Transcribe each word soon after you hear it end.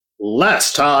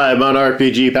Last time on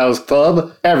RPG Pals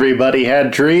Club, everybody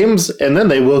had dreams, and then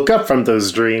they woke up from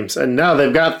those dreams, and now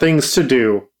they've got things to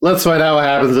do. Let's find out what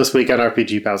happens this week on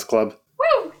RPG Pals Club.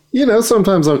 Woo! You know,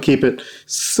 sometimes I'll keep it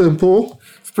simple.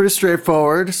 It's pretty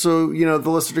straightforward, so, the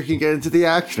listener can get into the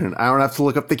action. I don't have to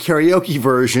look up the karaoke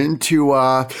version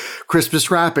to Christmas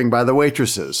Wrapping by the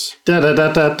Waitresses.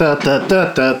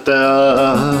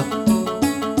 Da-da-da-da-da-da-da-da.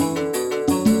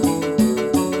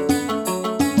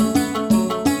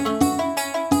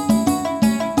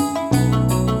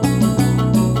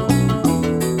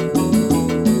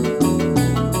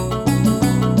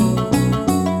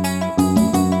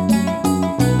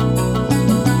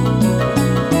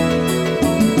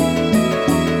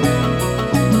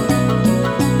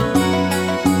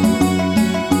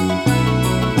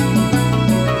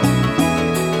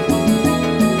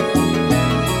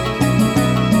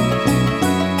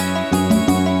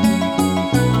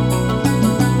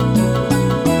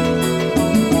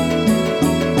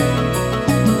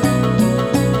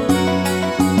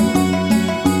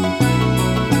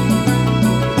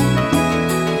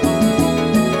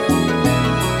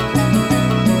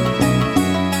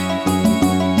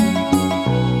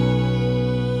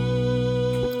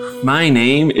 My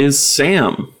name is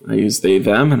Sam. I use they,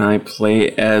 them, and I play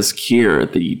as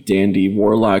Kier, the dandy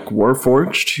warlock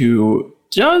warforged who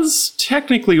does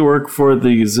technically work for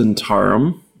the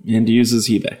Zentarum and uses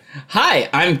he, they. Hi,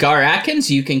 I'm Gar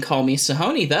Atkins. You can call me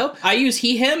Sahoni, though. I use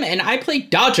he, him, and I play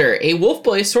Dodger, a wolf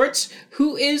boy of sorts,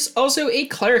 who is also a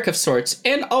cleric of sorts,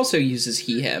 and also uses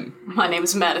he, him. My name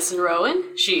is Madison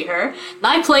Rowan, she, her, and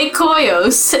I play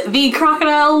Koyos, the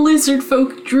crocodile lizard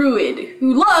folk druid,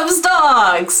 who loves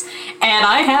dogs! And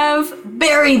I have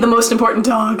Barry, the most important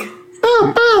dog.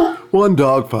 Bow, bow. One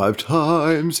dog 5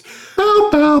 times. Bow,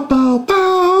 bow, bow,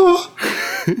 bow.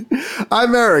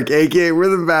 I'm Eric, aka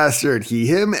Rhythm Bastard, he,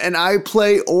 him, and I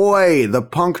play Oi, the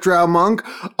punk drow monk,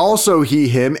 also he,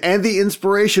 him, and the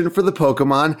inspiration for the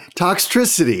Pokemon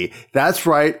Toxtricity. That's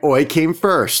right, Oi came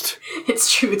first.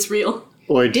 It's true, it's real.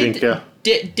 Oi, Jinka.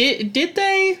 Did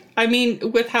they? I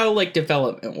mean, with how,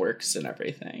 development works and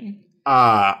everything.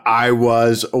 I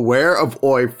was aware of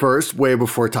Oi first, way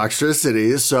before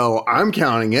Toxtricity, so I'm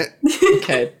counting it.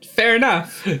 Okay, fair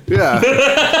enough. Yeah.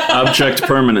 Object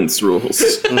permanence rules.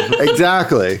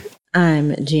 Exactly.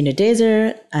 I'm Gina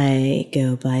Dazer. I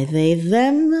go by they,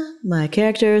 them. My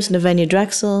character is Navenia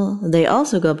Drexel. They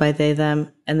also go by they,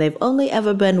 them, and they've only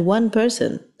ever been one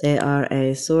person. They are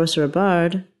a sorcerer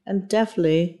bard, and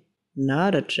definitely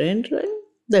not a changeling.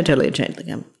 They're totally a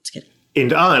changeling. I'm just kidding.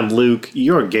 And I'm Luke,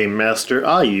 your game master.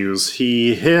 I use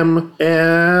he, him,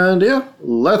 and yeah,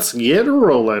 let's get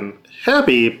rolling.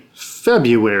 Happy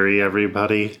February,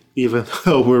 everybody, even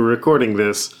though we're recording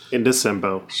this in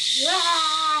December.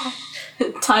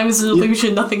 Time is an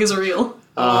illusion, nothing is real.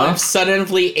 I've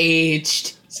suddenly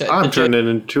aged. So I'm turning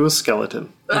into a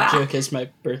skeleton. The joke is my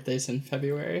birthday's in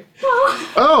February.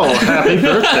 Oh, happy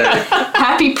birthday.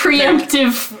 Happy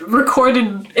preemptive,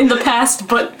 recorded in the past,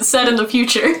 but said in the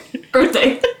future.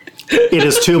 Birthday. It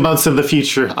is 2 months in the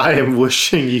future. I am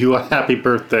wishing you a happy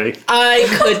birthday. I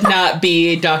could not be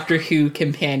a Doctor Who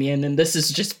companion, and this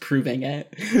is just proving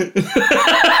it.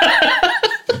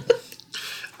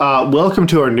 Welcome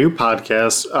to our new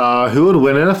podcast, Who Would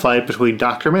Win in a Fight Between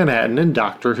Dr. Manhattan and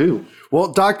Doctor Who? Well,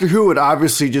 Doctor Who would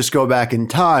obviously just go back in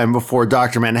time before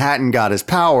Dr. Manhattan got his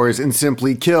powers and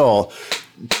simply kill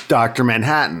Dr.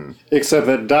 Manhattan. Except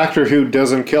that Doctor Who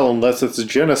doesn't kill unless it's a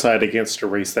genocide against a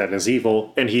race that is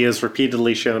evil, and he has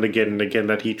repeatedly shown again and again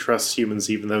that he trusts humans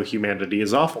even though humanity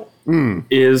is awful.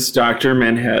 Is Dr.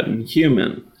 Manhattan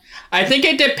human? I think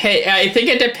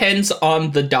it depends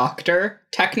on the doctor,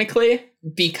 technically,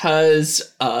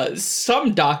 because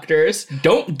some doctors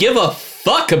don't give a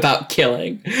fuck about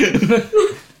killing.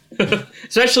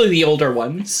 Especially the older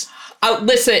ones.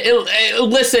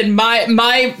 Listen,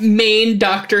 my main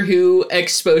Doctor Who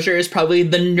exposure is probably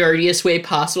the nerdiest way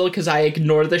possible because I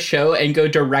ignore the show and go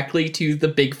directly to the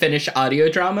Big Finish audio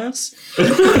dramas.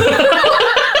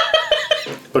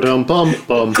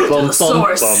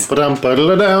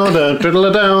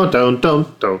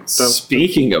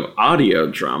 Speaking of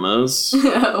audio dramas.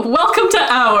 Welcome to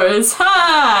ours.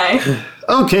 Hi.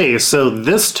 Okay, so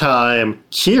this time,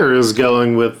 Kier is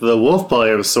going with the wolf boy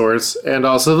of sorts, and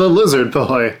also the lizard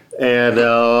boy. And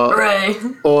Hooray.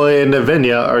 Oi and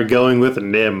Navenia are going with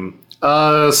Nim.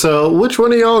 So which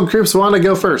one of y'all groups want to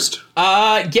go first?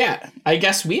 Yeah, I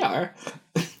guess we are.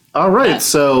 Alright,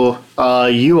 so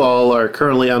you all are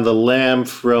currently on the lam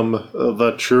from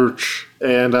the church,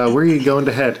 and where are you going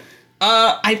to head?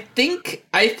 I think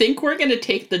we're gonna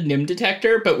take the Nim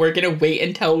detector, but we're gonna wait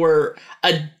until we're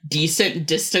a decent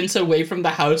distance away from the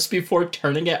house before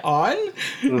turning it on.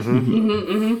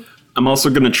 I'm also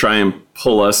going to try and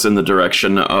pull us in the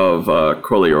direction of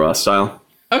Corlear Rostile.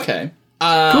 Okay.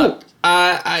 Cool.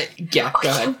 Yeah, go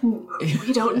ahead.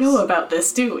 We don't know about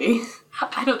this, do we?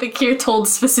 I don't think you're told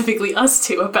specifically us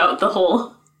two about the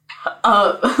whole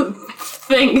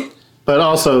thing. But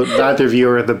also, neither of you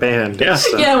are in the band. Yeah.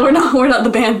 so- Yeah, we're not the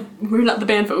band. We're not the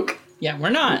band folk. Yeah,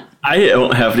 we're not. I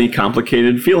don't have any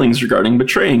complicated feelings regarding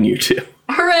betraying you two.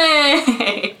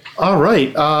 Hooray! All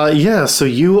right. Yeah, so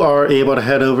you are able to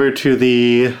head over to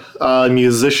the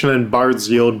Musician and Bard's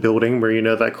Guild building where you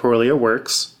know that Corlear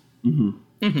works.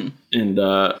 And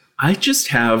I just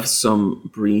have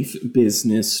some brief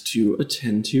business to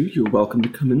attend to. You're welcome to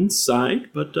come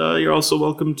inside, but you're also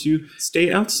welcome to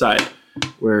stay outside,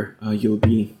 where you'll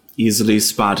be easily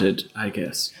spotted, I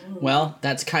guess. Well,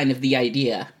 that's kind of the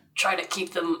idea. Try to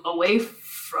keep them away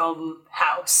from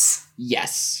house.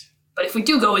 Yes. But if we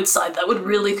do go inside, that would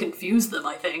really confuse them,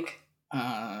 I think.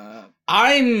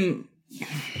 I'm...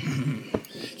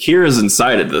 Kira's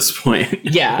inside at this point.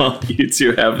 Yeah. While you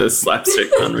two have this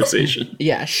slapstick conversation.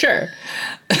 Yeah, sure.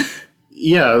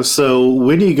 Yeah, so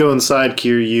when you go inside,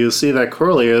 Kier, you see that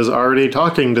Corlear is already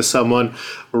talking to someone.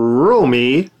 Roll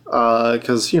me,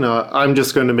 because, I'm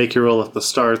just going to make you roll at the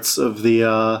starts of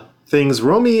the things.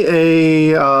 Roll me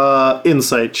a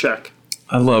insight check.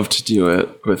 I love to do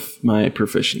it with my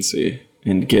proficiency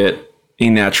and get a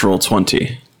natural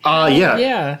 20. Yeah.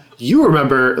 Yeah. You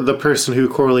remember the person who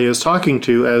Corlear is talking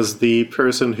to as the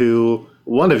person who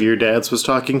one of your dads was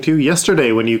talking to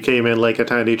yesterday when you came in like a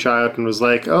tiny child and was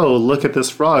like, oh, look at this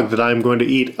frog that I'm going to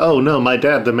eat. Oh, no, my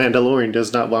dad, the Mandalorian,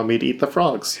 does not want me to eat the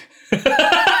frogs. Is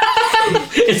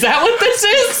that what this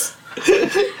is?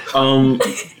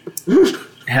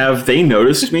 Have they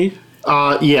noticed me?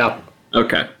 Yeah.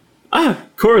 Okay.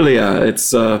 Corlear,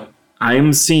 it's,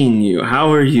 I'm seeing you.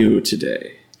 How are you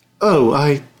today? Oh,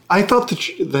 I thought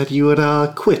that you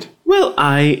had quit. Well,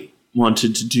 I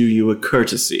wanted to do you a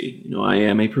courtesy. I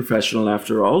am a professional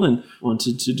after all, and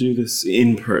wanted to do this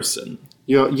in person.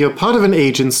 You're part of an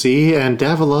agency, and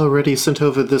Davila already sent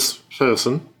over this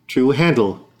person to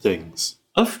handle things.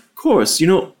 Of course.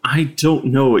 I don't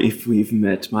know if we've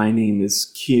met. My name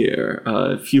is Kier.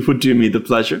 If you would do me the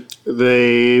pleasure.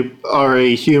 They are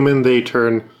a human. They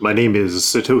turn, my name is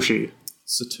Satoshi.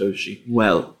 Satoshi.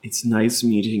 Well, it's nice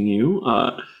meeting you.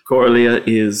 Corlear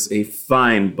is a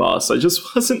fine boss. I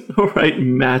just wasn't the right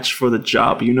match for the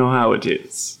job. You know how it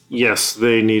is. Yes,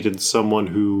 they needed someone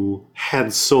who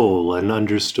had soul and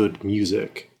understood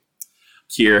music.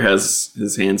 Kier has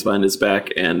his hands behind his back,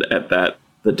 and at that,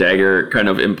 the dagger kind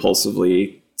of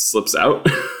impulsively slips out.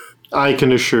 I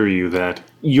can assure you that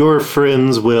your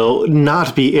friends will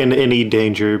not be in any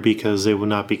danger because they will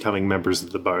not be becoming members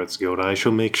of the Bard's Guild. I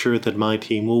shall make sure that my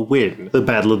team will win the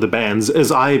Battle of the Bands,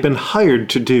 as I have been hired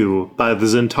to do by the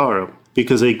Zentarum,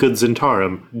 because a good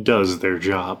Zentarum does their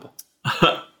job.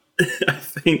 I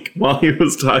think while he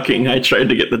was talking, I tried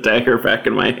to get the dagger back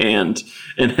in my hand,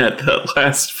 and at the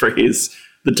last phrase,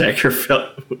 the dagger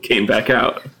came back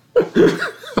out.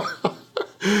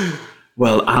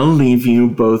 Well, I'll leave you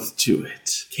both to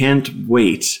it. Can't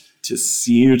wait to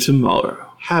see you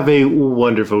tomorrow. Have a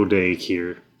wonderful day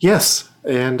here. Yes,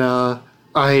 and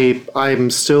I'm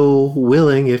still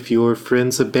willing, if your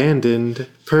friends abandoned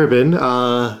Purbin,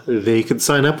 they could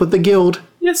sign up with the guild.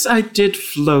 Yes, I did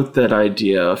float that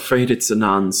idea. Afraid it's a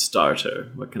non-starter.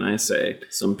 What can I say?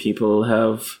 Some people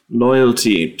have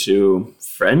loyalty to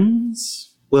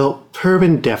friends. Well,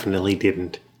 Purbin definitely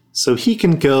didn't. So he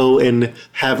can go and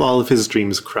have all of his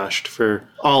dreams crushed for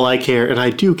all I care, and I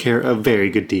do care a very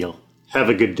good deal. Have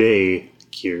a good day,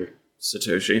 Kier.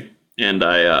 Satoshi. And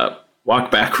I walk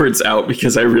backwards out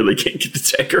because I really can't get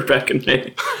the dagger back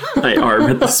in my arm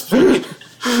at this point.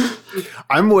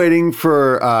 I'm waiting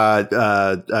for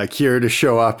Kier to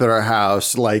show up at our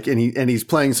house, and he's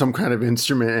playing some kind of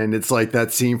instrument, and it's like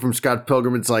that scene from Scott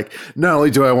Pilgrim. It's like, not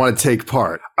only do I want to take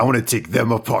part, I want to take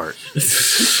them apart.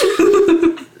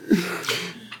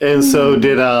 And so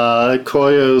did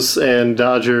Koyos and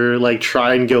Dodger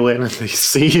try and go in and they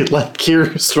see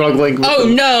Kier struggling with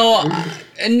them? No,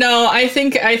 I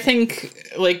think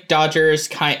Dodger's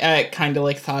kind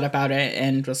of thought about it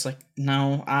and was like,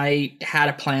 no, I had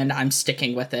a plan. I'm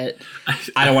sticking with it.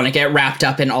 I don't want to get wrapped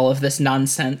up in all of this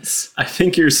nonsense. I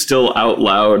think you're still out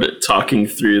loud talking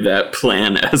through that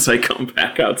plan as I come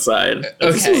back outside.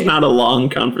 Okay. This is not a long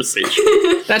conversation.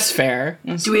 That's fair.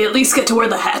 Do we at least get to wear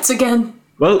the hats again?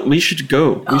 Well, we should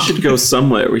go. We should go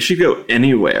somewhere. We should go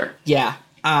anywhere. Yeah.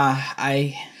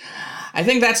 I I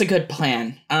think that's a good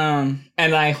plan. And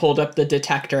I hold up the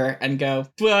detector and go,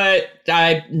 but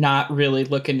I'm not really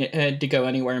looking to go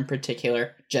anywhere in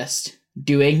particular. Just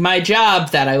doing my job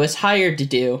that I was hired to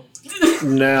do.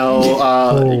 Now,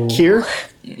 Kier?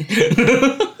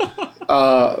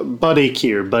 Buddy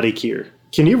Kier.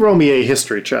 Can you roll me a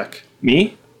history check?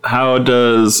 Me? How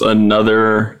does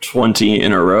another 20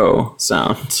 in a row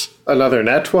sound? Another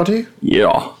nat 20?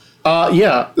 Yeah.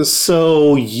 Yeah.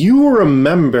 So you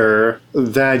remember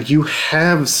that you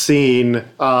have seen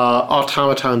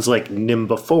automatons like Nim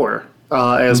before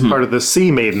as part of the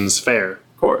Sea Maidens Fair.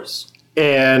 Of course.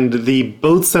 And the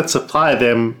boats that supply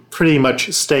them pretty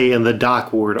much stay in the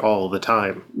dock ward all the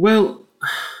time. Well,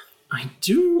 I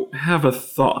do have a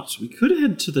thought. We could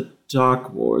head to the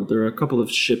dock ward. There are a couple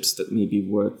of ships that may be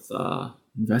worth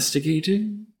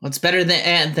investigating. Well, it's better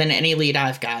than any lead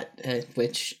I've got,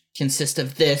 which consists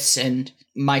of this and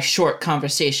my short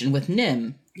conversation with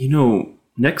Nim. You know,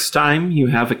 next time you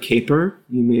have a caper,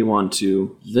 you may want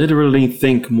to literally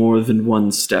think more than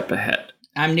one step ahead.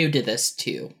 I'm new to this,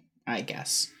 too, I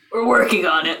guess. We're working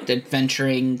on it.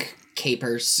 Adventuring,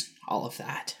 capers, all of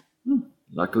that.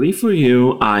 Luckily for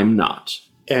you, I'm not.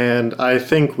 And I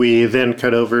think we then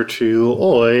cut over to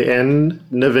Oi and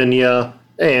Navinia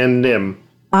and Nim.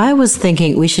 I was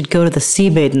thinking we should go to the Sea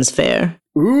Maidens Fair.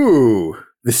 Ooh,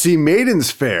 the Sea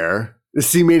Maidens Fair. The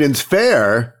Sea Maidens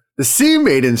Fair. The Sea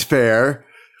Maidens Fair.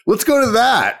 Let's go to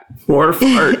that. Or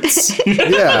farts.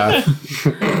 Yeah.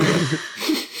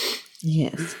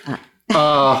 Yes.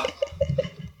 All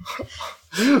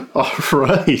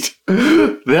right.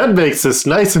 That makes this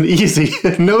nice and easy.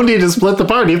 No need to split the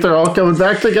party if they're all coming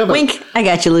back together. Wink. I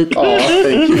got you, Luke. Oh,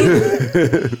 thank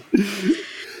you.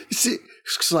 See,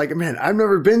 it's like, man, I've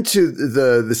never been to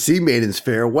the Sea Maidens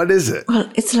Fair. What is it? Well,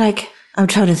 it's like, I'm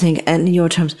trying to think in your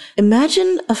terms.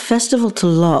 Imagine a festival to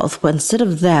Loth, but instead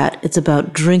of that, it's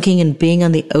about drinking and being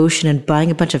on the ocean and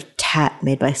buying a bunch of tat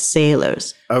made by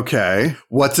sailors. Okay.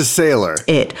 What's a sailor?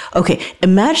 Okay,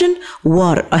 imagine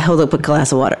water. I hold up a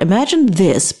glass of water. Imagine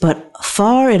this, but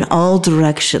far in all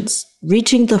directions,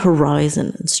 reaching the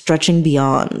horizon and stretching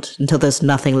beyond until there's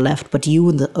nothing left but you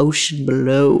and the ocean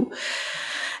below.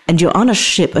 And you're on a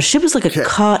ship. A ship is like a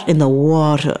cart in the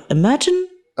water. Imagine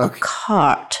a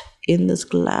cart in this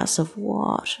glass of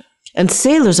water. And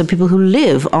sailors are people who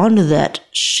live on that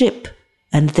ship.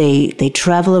 And they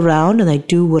travel around and they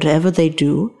do whatever they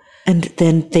do. And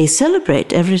then they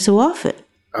celebrate every so often.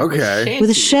 Okay.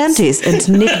 With shanties and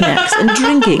knickknacks and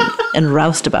drinking and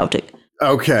roustabouting.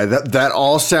 Okay, that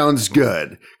all sounds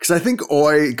good. Because I think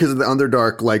Oi, because of the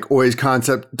Underdark, like Oi's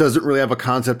concept doesn't really have a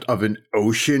concept of an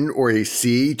ocean or a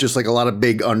sea, just like a lot of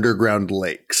big underground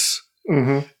lakes.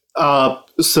 Mm-hmm.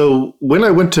 So when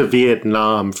I went to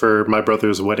Vietnam for my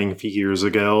brother's wedding a few years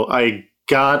ago, I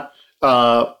got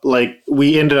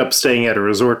we ended up staying at a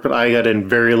resort, but I got in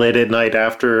very late at night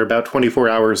after about 24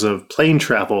 hours of plane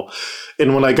travel.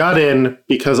 And when I got in,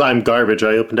 because I'm garbage,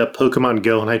 I opened up Pokemon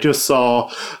Go and I just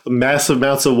saw massive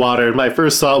amounts of water. And my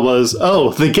first thought was,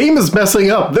 oh, the game is messing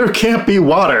up. There can't be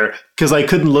water, because I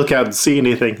couldn't look out and see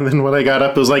anything. And then when I got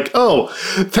up, it was like, oh,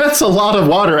 that's a lot of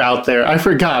water out there. I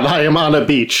forgot I am on a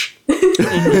beach.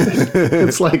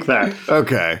 It's like that.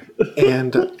 Okay.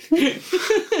 And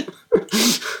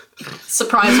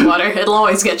Surprise water. It'll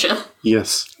always get you.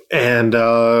 yes. And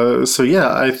so,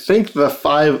 yeah, I think the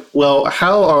five... Well,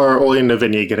 how are Oi and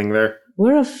Navinia getting there?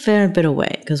 We're a fair bit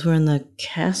away because we're in the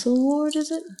castle ward,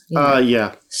 is it?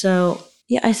 Yeah. So,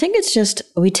 yeah, I think it's just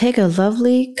we take a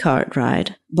lovely cart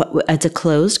ride, but it's a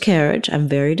closed carriage. I'm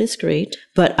very discreet,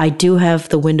 but I do have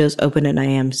the windows open and I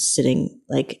am sitting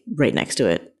like right next to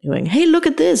it going, hey, look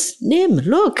at this. Nim,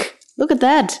 look at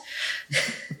that.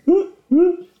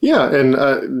 Yeah,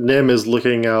 and Nim is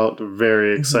looking out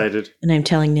very excited. And I'm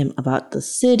telling Nim about the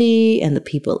city and the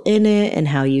people in it and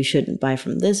how you shouldn't buy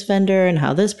from this vendor and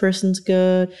how this person's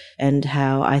good and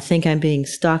how I think I'm being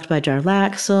stalked by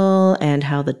Jarlaxle and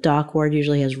how the dock ward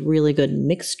usually has really good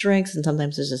mixed drinks and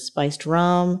sometimes there's a spiced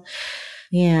rum.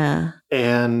 Yeah.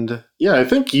 And yeah, I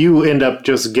think you end up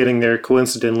just getting there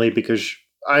coincidentally because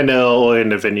I know Oi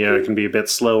and Navinia can be a bit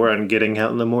slower on getting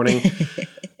out in the morning.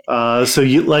 So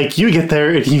you get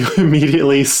there and you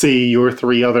immediately see your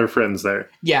three other friends there.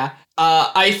 Yeah.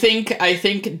 I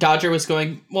think Dodger was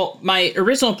going, well, my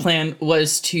original plan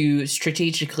was to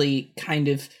strategically kind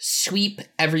of sweep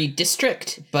every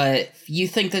district, but you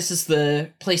think this is the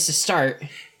place to start.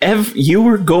 You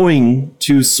were going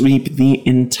to sweep the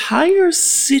entire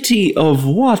city of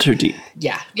Waterdeep.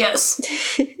 Yeah. Yes.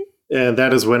 And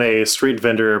that is when a street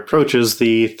vendor approaches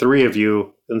the three of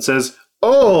you and says,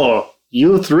 oh,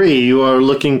 you three, you are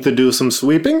looking to do some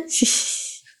sweeping?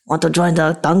 Want to join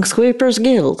the Dunk Sweepers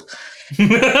Guild?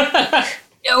 Yeah,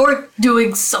 we're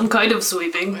doing some kind of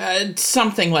sweeping.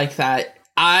 Something like that.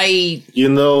 You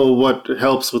know what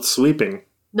helps with sweeping?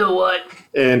 Know what?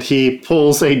 And he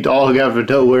pulls a dog out of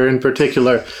nowhere in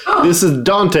particular. This is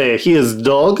Dante. He is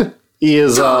dog. He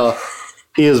is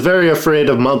very afraid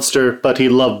of monster, but he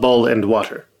loves ball and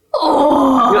water.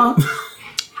 Oh!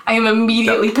 I am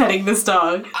immediately petting this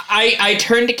dog. I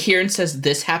turn to Kier and says,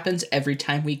 this happens every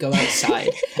time we go outside,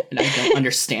 and I don't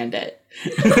understand it.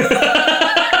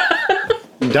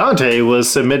 Dante was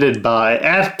submitted by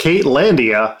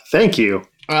 @KateLandia. Thank you.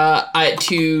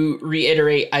 To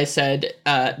reiterate, I said,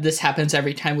 this happens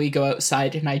every time we go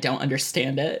outside, and I don't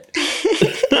understand it.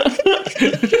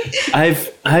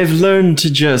 I've learned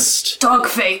to just Dog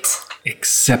fate.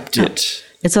 accept it.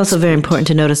 It's also very important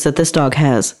to notice that this dog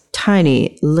has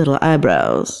tiny little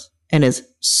eyebrows and is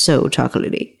so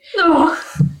chocolatey. Oh.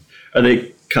 Are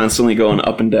they constantly going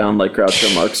up and down like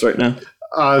Groucho Marx right now?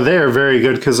 They're very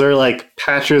good because they're like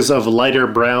patches of lighter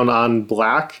brown on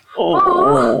black. He's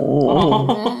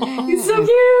so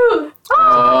cute.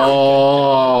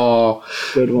 Oh,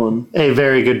 Good one. a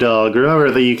very good dog.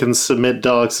 Remember that you can submit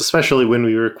dogs, especially when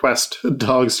we request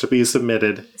dogs to be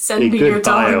submitted. Send a me good your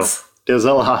bio. dogs. There's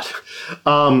a lot.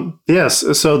 Yes,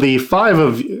 so the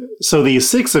the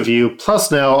 6 of you, plus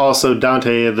now also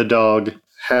Dante the dog,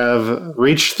 have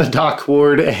reached the dock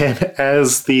ward, and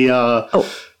as the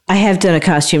I have done a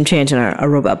costume change on our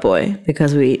robot boy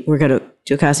because we're going to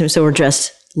do a costume, so we're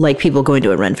dressed like people going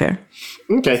to a Ren fair.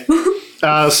 Okay.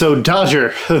 So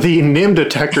Dodger, the NIM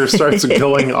detector starts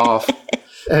going off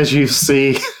as you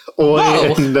see Oi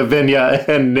Whoa. and Navinia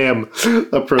and NIM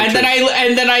approaching. And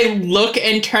then I look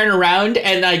and turn around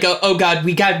and I go, oh god,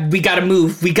 we gotta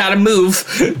move.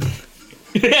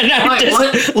 And I'm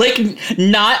Wait, just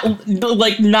not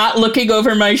looking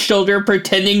over my shoulder,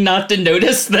 pretending not to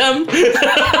notice them.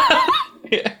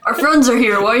 Our friends are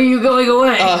here. Why are you going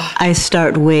away? I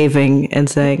start waving and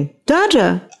saying,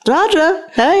 Dodger,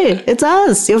 hey, it's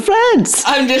us, your friends.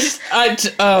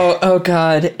 Oh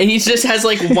god. And he just has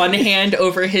like one hand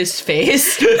over his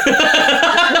face. Do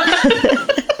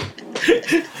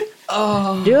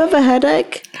you have a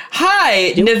headache?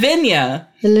 Hi, Navinia.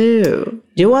 Hello. Do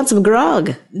you want some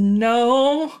grog?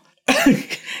 No.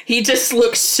 He just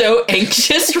looks so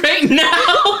anxious right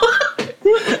now.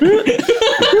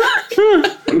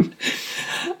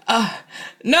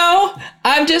 No,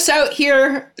 I'm just out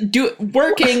here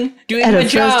working, doing At my a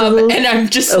job, festival? and I'm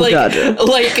just Gotcha.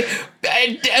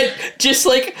 just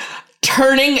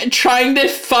trying to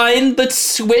find the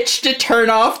switch to turn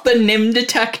off the NIM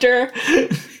detector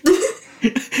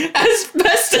as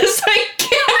best as I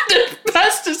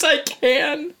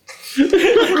can.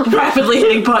 Rapidly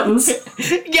hitting buttons.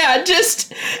 Yeah,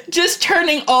 just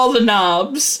turning all the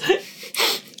knobs.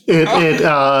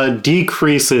 It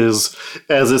decreases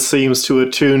as it seems to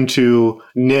attune to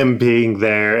NIM being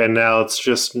there, and now it's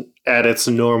just at its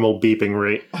normal beeping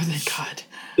rate. Oh, thank God.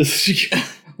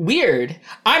 Weird.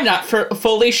 I'm not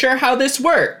fully sure how this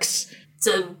works. It's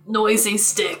a noisy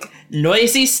stick.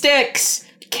 Noisy sticks.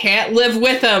 Can't live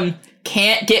with them.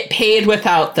 Can't get paid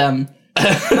without them.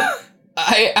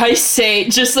 I say,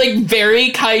 just like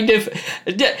very kind of...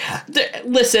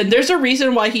 listen, there's a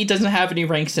reason why he doesn't have any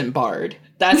ranks in Bard.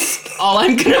 That's all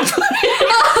I'm gonna put.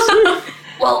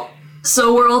 Well,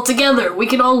 so we're all together. We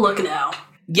can all look now.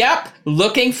 Yep,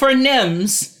 looking for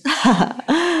NIMS.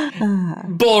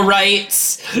 Bull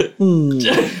rights.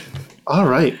 All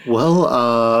right.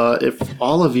 Well, if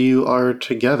all of you are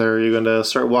together, you're going to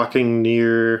start walking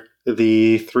near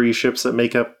the 3 ships that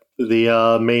make up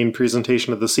the main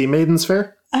presentation of the Sea Maidens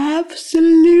Fair?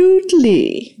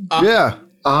 Absolutely. Yeah.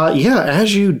 Yeah,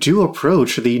 as you do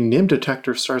approach, the NIM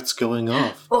detector starts going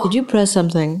off. Did you press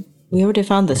something? We already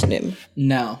found this NIM.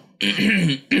 No.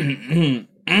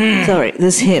 Sorry,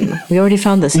 this him. We already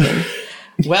found this him.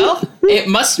 Well, it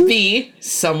must be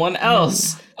someone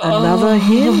else. Another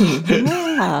him.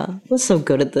 Yeah, we're so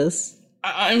good at this.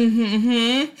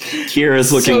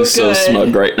 Kira's looking so good.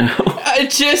 smug right now.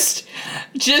 He's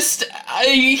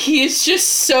just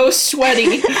so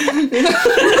sweaty.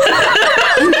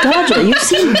 Dodger, you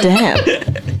seem damp.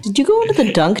 Did you go into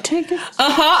the dunk tank?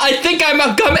 I think I'm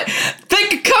come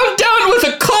down with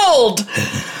a cold.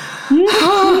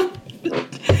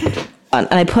 And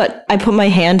I put my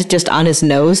hand just on his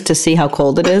nose to see how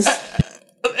cold it is.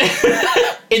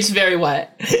 It's very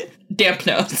wet. Damp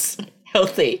nose.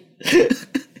 Healthy.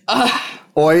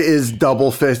 Oi is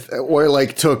double fist. Oi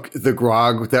like took the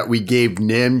grog that we gave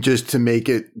Nim just to make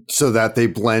it so that they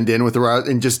blend in with the rest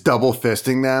and just double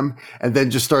fisting them, and then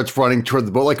just starts running toward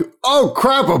the boat like, oh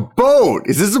crap, a boat!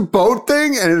 Is this a boat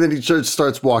thing? And then he just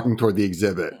starts walking toward the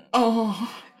exhibit.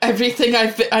 Oh, everything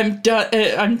I'm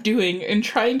doing and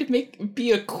trying to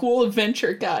be a cool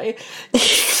adventure guy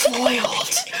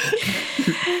foiled.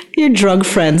 You're drug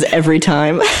friends every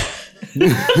time.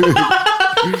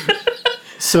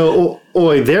 So,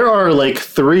 Oi, there are like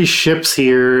 3 ships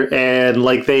here, and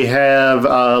like they have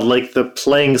like the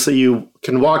planks that you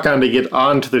can walk on to get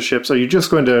onto the ships. Are you just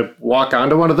going to walk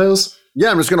onto one of those? Yeah,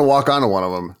 I'm just going to walk onto one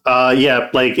of them. Yeah,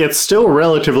 like it's still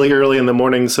relatively early in the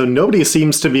morning, so nobody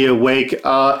seems to be awake.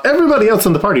 Everybody else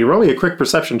in the party, roll me a quick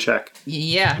perception check.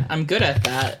 Yeah, I'm good at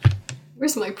that.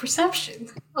 Where's my perception?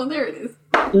 Oh, there it is.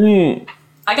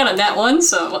 I got a nat 1,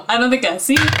 so I don't think I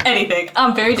see anything.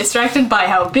 I'm very distracted by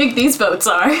how big these boats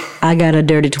are. I got a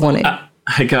dirty 20. I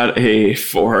got a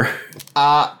 4.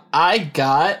 I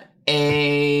got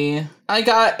a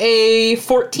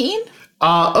 14.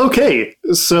 Okay,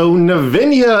 so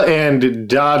Navinia and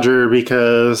Dodger,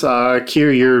 because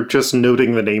Kier, you're just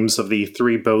noting the names of the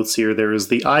 3 boats here. There is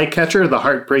the Eye Catcher, the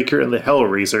Heartbreaker, and the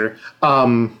Hellraiser.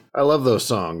 I love those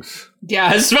songs. Yeah,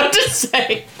 I was about to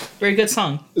say. Very good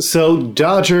song. So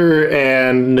Dodger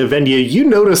and Navinia, you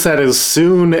notice that as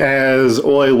soon as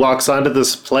Oi walks onto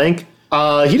this plank,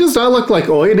 he does not look like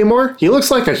Oi anymore. He looks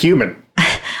like a human.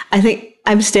 I think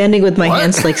I'm standing with my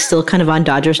hands like still kind of on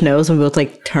Dodger's nose, and we both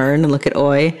like turn and look at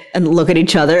Oi and look at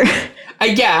each other.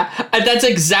 That's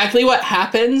exactly what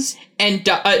happens. And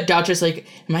Dodger's like,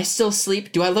 am I still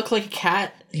asleep? Do I look like a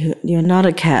cat? You're not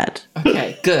a cat.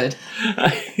 Okay, good.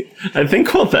 I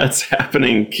think while that's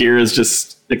happening, Kier is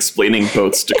just explaining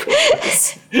boats to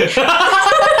Koyos.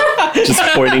 Just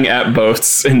pointing at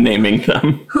boats and naming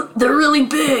them. They're really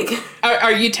big.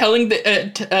 Are you telling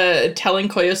telling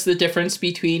Koyos the difference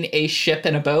between a ship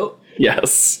and a boat?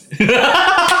 Yes.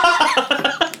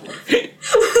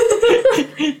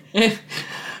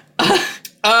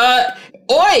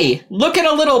 Oi, looking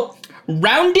a little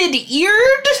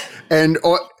rounded-eared? And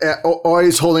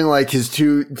Oi's holding like his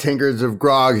 2 tankards of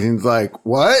grog, and he's like,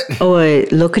 what? Oi,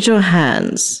 look at your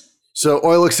hands. So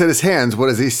Oi looks at his hands. What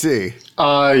does he see?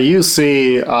 You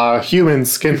see human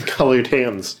skin-colored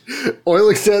hands. Oi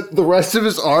looks at the rest of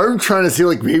his arm, trying to see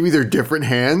like maybe they're different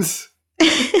hands.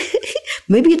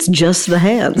 Maybe it's just the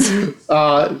hands.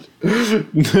 No,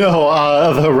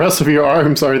 the rest of your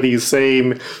arms are the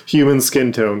same human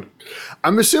skin tone.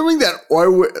 I'm assuming that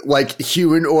Oi, like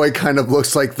human Oi, kind of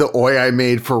looks like the Oi I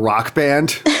made for Rock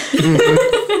Band.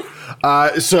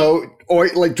 So Oi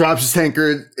like drops his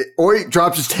tankard. Oi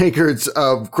drops his tankards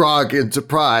of grog in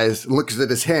surprise, and looks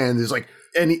at his hand. He's like,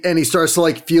 and he starts to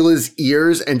like feel his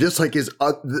ears and just like his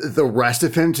the rest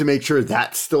of him to make sure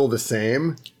that's still the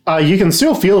same. You can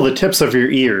still feel the tips of your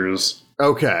ears.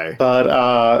 Okay.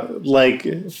 But,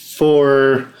 like,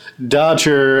 for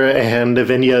Dodger and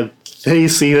Navinia, they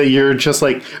see that you're just,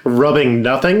 like, rubbing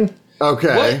nothing.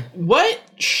 Okay. What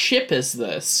ship is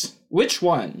this? Which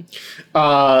one?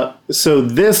 So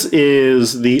this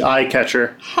is the Eye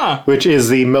Catcher, which is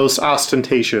the most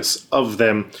ostentatious of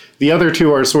them. The other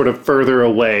 2 are sort of further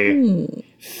away.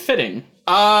 Fitting.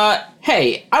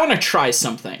 Hey, I want to try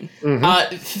something.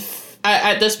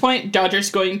 At this point, Dodger's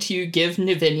going to give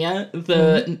Navinia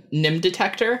the Nim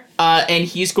detector, and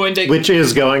he's going to... Which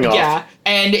is going off. Yeah,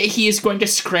 and he's going to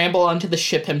scramble onto the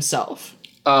ship himself.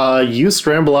 You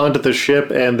scramble onto the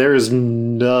ship, and there is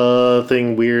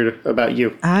nothing weird about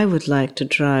you. I would like to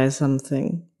try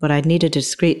something, but I'd need a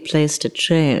discreet place to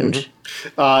change.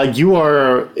 You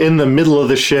are in the middle of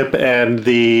the ship, and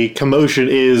the commotion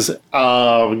is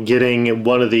getting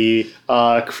one of the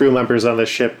crew members on the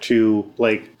ship to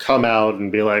like come out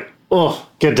and be like, "Oh,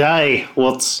 g'day.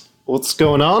 What's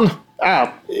going on?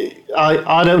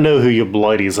 I don't know who you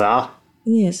bloodies are."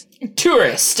 Yes.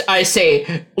 Tourist, I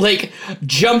say, like,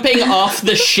 jumping off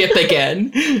the ship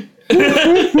again.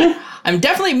 I'm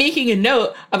definitely making a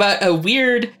note about a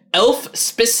weird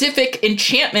elf-specific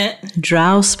enchantment.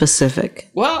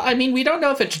 Drow-specific. Well, I mean, we don't know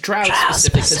if it's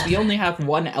drow-specific, because we only have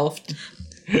one elf.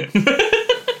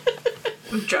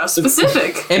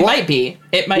 Drow-specific. It might be.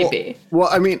 It might be. Well,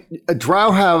 I mean, a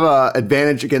drow have an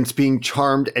advantage against being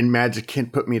charmed, and magic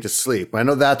can't put me to sleep. I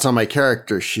know that's on my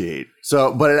character sheet.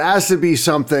 So, but it has to be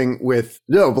something with,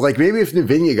 but like maybe if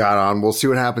Navinia got on, we'll see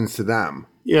what happens to them.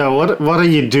 Yeah, what are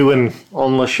you doing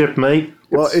on the ship, mate?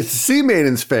 Well, it's the Sea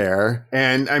Maidens Fair,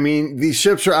 and I mean, these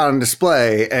ships are out on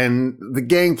display, and the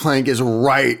gangplank is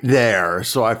right there.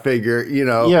 So I figure,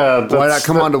 why not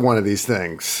come onto one of these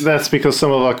things? That's because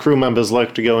some of our crew members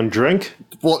like to go and drink.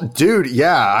 Well, dude,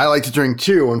 yeah, I like to drink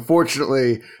too.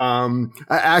 Unfortunately, I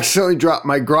accidentally dropped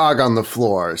my grog on the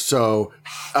floor, so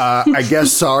I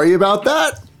guess sorry about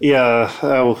that. Yeah,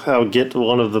 I'll get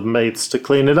one of the mates to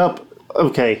clean it up.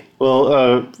 Okay,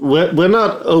 well, we're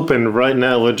not open right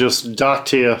now. We're just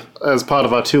docked here as part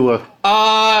of our tour.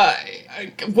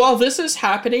 While this is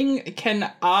happening,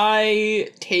 can I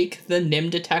take the NIM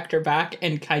detector back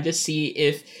and kind of see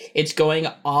if it's going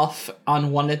off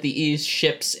on one of these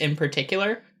ships in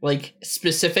particular? Like,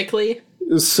 specifically?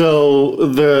 So,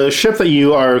 the ship that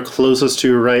you are closest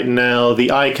to right now,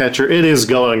 the Eye Catcher, it is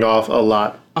going off a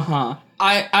lot. Uh-huh.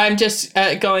 I'm just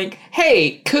going,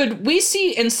 hey, could we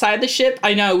see inside the ship?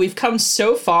 I know, we've come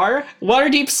so far.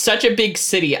 Waterdeep's such a big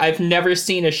city. I've never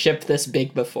seen a ship this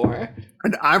big before.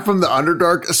 And I'm from the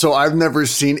Underdark, so I've never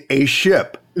seen a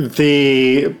ship.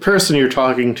 The person you're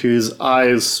talking to's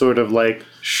eyes sort of like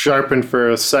sharpened for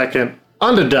a second.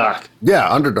 Underdark. Yeah,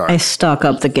 Underdark. I stalk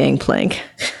up the gangplank.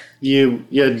 You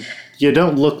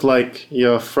don't look like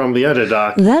you're from the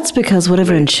Underdark. That's because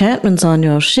whatever enchantment's on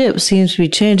your ship seems to be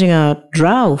changing our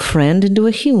drow friend into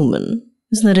a human.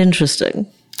 Isn't that interesting?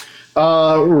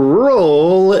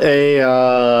 Roll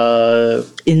a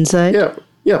Insight?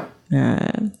 Yeah.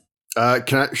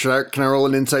 Can I roll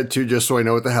an insight too, just so I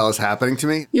know what the hell is happening to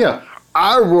me? Yeah.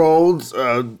 I rolled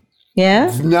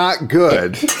Yeah? not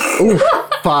good. Ooh,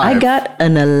 5. I got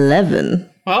an 11.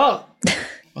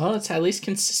 Well, it's at least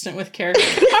consistent with character.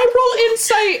 Can I roll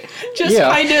insight? Just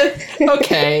kind of,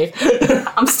 okay.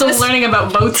 I'm still learning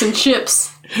about boats and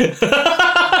ships.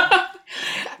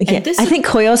 Yeah, I think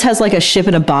Koyos has like a ship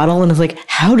in a bottle and is like,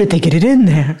 how did they get it in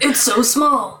there? It's so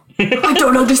small. I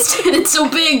don't understand. It's so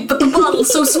big, but the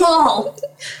bottle's so small.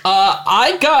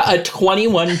 I got a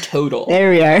 21 total. There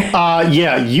we are.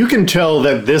 Yeah, you can tell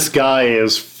that this guy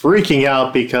is freaking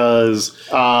out because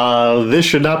this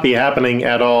should not be happening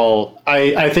at all.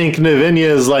 I think Navinia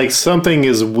is like, something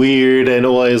is weird, and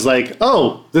Oi is like,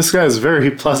 oh, this guy is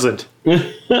very pleasant.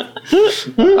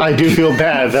 I do feel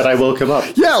bad that I woke him up.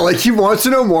 Yeah, like he wants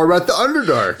to know more about the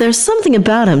Underdark. There's something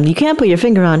about him you can't put your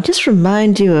finger on. Just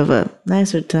remind you of a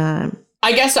nicer time.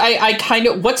 I guess I kind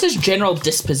of, what's his general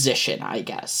disposition, I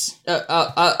guess?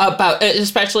 About,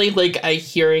 especially like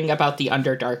hearing about the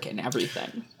Underdark and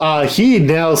everything. He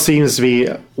now seems to be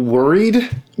worried.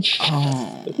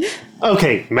 Oh.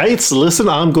 Okay, mates, listen,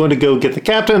 I'm going to go get the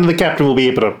captain, and the captain will be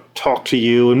able to talk to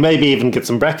you and maybe even get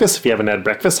some breakfast if you haven't had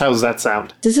breakfast. How does that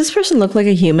sound? Does this person look like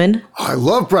a human? I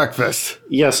love breakfast.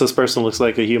 Yes, this person looks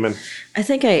like a human. I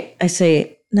think I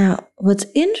say, now, what's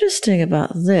interesting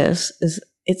about this is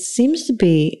it seems to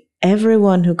be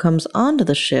everyone who comes onto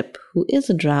the ship who is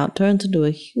a drow turns into a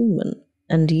human.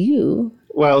 And you...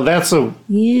 Well, that's a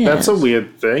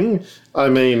weird thing. I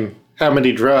mean, how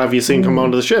many drow have you seen come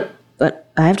onto the ship? But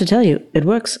I have to tell you, it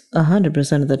works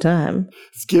 100% of the time.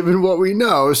 Given what we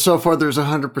know, so far there's a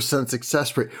 100%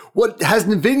 success rate. What, has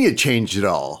Navinia changed at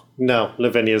all? No,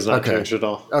 Lavinia's not changed at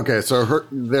all. Okay, so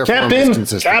their form is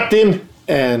consistent. Captain!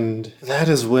 And that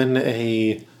is when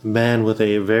a man with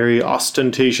a very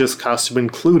ostentatious costume,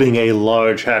 including a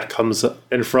large hat, comes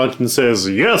in front and says,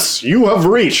 "Yes, you have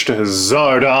reached Zardazad."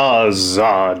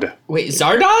 Wait,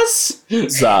 Zardoz?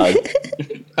 Zod.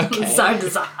 Okay.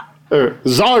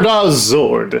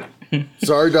 Zardazord.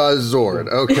 Zardazord,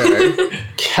 okay.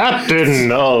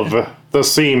 Captain of the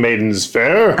Sea Maidens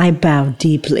Fair. I bow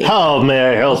deeply. How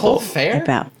may I help? Whole I fair?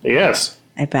 bow. Yes.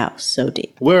 I bow so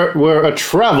deep. We're a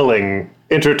traveling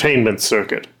entertainment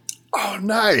circuit. Oh,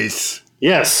 nice.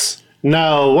 Yes.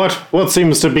 Now, what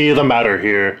seems to be the matter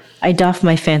here? I doff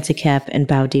my fancy cap and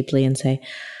bow deeply and say,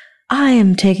 I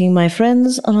am taking my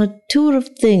friends on a tour of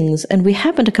things, and we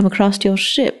happen to come across your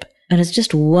ship. And it's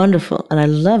just wonderful, and I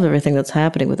love everything that's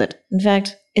happening with it. In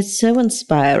fact, it's so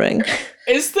inspiring.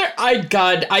 Is there,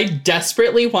 I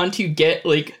desperately want to get,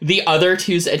 like, the other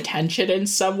two's attention in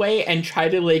some way and try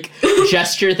to, like,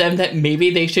 gesture them that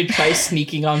maybe they should try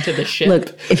sneaking onto the ship.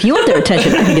 Look, if you want their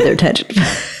attention, I can get their attention.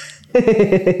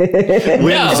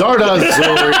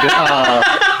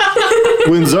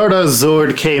 When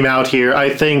Zardazord came out here, I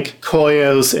think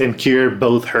Koyos and Kier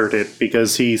both heard it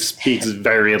because he speaks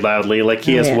very loudly, like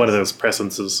he has one of those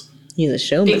presences. He's a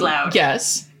showman. Big loud.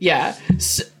 Yes, yeah.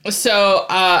 So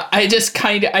I just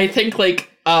I think, like,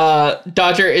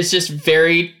 Dodger is just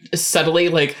very subtly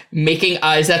like making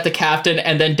eyes at the captain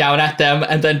and then down at them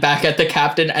and then back at the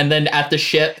captain and then at the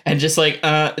ship and just like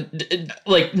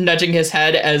nudging his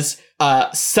head as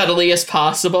subtly as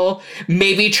possible,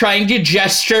 maybe trying to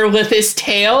gesture with his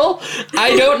tail.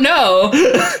 I don't know.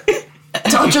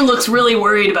 Dodger looks really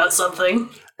worried about something.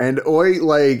 And Oi,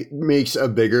 like, makes a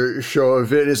bigger show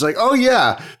of it. It's like, oh,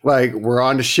 yeah, like, we're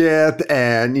on the ship,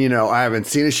 and, you know, I haven't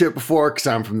seen a ship before because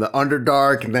I'm from the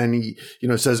Underdark. And then he, you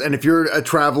know, says, and if you're a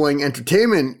traveling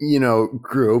entertainment, you know,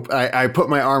 group, I put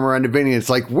my arm around Navinia.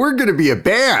 It's like, we're going to be a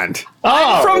band.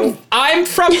 I'm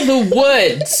from the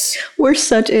woods. We're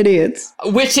such idiots.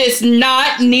 Which is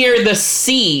not near the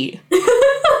sea.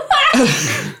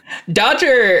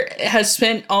 Dodger has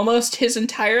spent almost his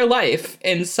entire life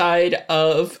inside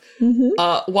of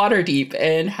Waterdeep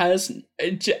and has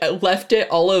left it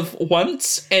all of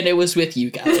once, and it was with you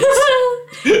guys. To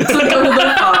go to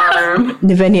the farm.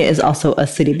 Navinia is also a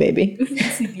city baby.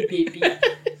 City baby.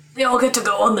 They all get to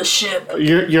go on the ship.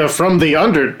 You're from the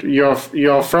you're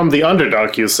from the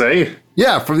Underdark, you say?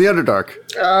 Yeah, from the Underdark.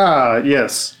 Ah,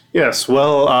 yes. Yes,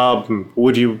 well,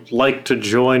 would you like to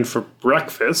join for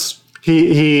breakfast?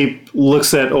 He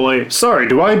looks at Oi. Sorry,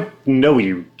 do I know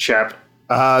you, chap?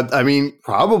 I mean,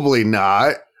 probably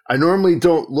not. I normally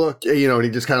don't look, you know, and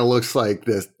he just kind of looks like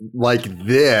this.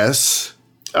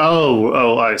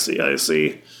 Oh, I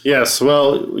see. Yes,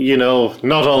 well, you know,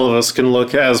 not all of us can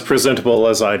look as presentable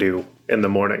as I do in the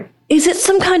morning. Is it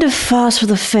some kind of farce for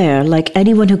the fair? Like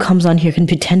anyone who comes on here can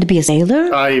pretend to be a sailor?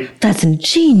 That's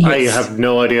ingenious. I have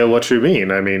no idea what you mean.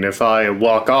 I mean, if I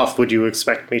walk off, would you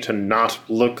expect me to not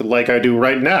look like I do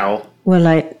right now? Well,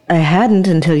 I hadn't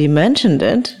until you mentioned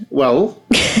it. Well,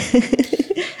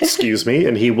 excuse me,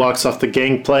 and he walks off the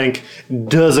gangplank,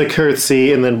 does a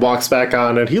curtsy, and then walks back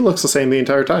on, and he looks the same the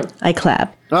entire time. I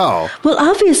clap. Oh. Well,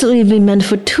 obviously it'd be meant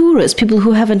for tourists, people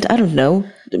who haven't, I don't know,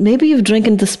 maybe you've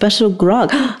drinking the special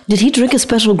grog. Did he drink a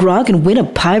special grog and win a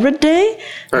pirate day?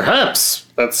 Perhaps.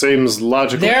 That seems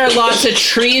logical. There are lots of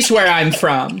trees where I'm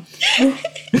from.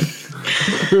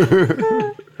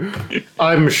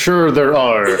 I'm sure there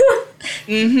are.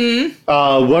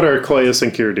 What are Koyos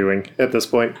and Kier doing at this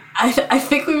point? I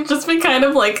think we've just been kind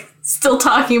of like still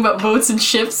talking about boats and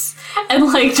ships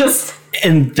and like just...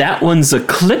 And that one's a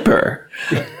clipper.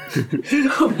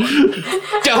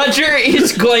 Dodger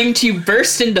is going to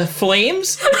burst into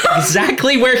flames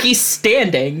exactly where he's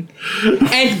standing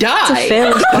and die.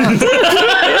 Fair response.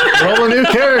 Roll a new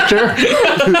character.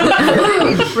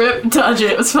 Rip Dodger,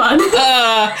 it was fun.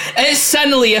 And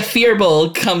suddenly a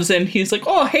Fearball comes in. He's like,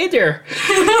 oh, hey there.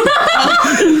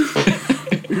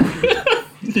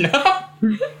 No.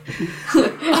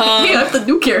 You have the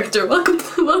new character. Welcome to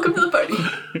the party.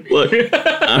 Look,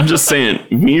 I'm just saying,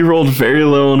 we rolled very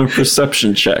low on a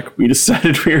perception check. We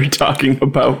decided we were talking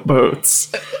about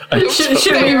boats.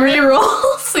 Should we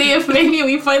re-roll? See if maybe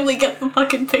we finally get the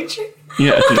fucking picture?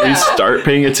 Yeah, did we start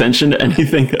paying attention to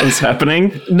anything that was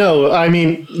happening? No, I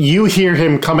mean, you hear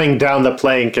him coming down the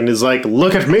plank and is like,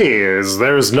 look at me,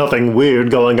 there's nothing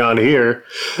weird going on here.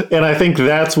 And I think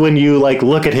that's when you like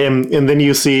look at him and then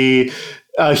you see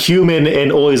a human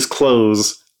in Oi's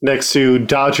clothes next to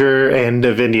Dodger and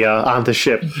Navinia on the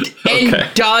ship. And okay.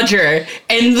 Dodger,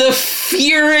 and the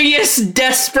furious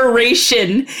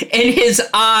desperation in his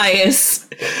eyes,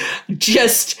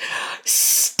 just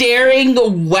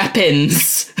staring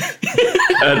weapons.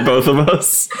 At both of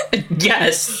us?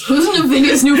 Yes. Who's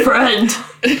Navinia's new friend?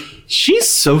 She's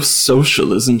so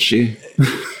social, isn't she?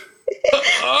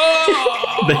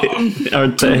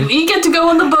 Aren't they? We get to go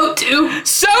on the boat too.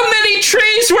 So many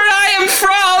trees where I am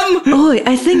from! Oi,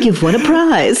 I think you've won a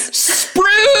prize.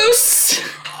 Spruce!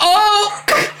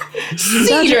 Oak! Cedar!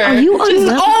 Dodger, are you on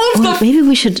level? All of the... Maybe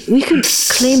we could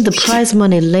claim the prize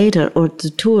money later, or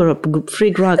the tour or free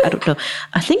grog, I don't know.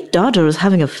 I think Dodger is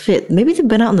having a fit. Maybe they've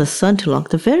been out in the sun too long.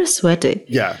 They're very sweaty.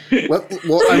 Yeah. Well,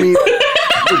 I mean,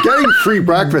 we're getting free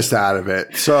breakfast out of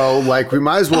it. So, like, we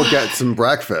might as well get some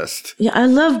breakfast. Yeah, I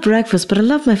love breakfast, but I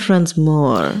love my friends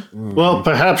more. Well,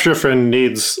 perhaps your friend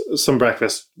needs some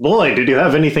breakfast. Boy, did you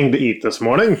have anything to eat this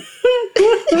morning?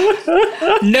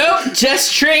 Nope,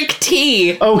 just drink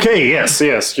tea. Okay, yes,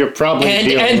 you're probably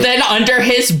and then under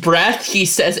his breath, he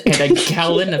says, and a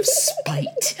gallon of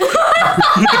spite.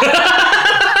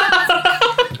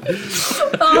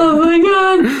 Oh my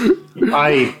god.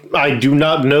 I do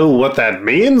not know what that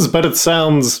means, but it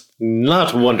sounds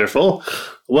not wonderful.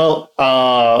 Well,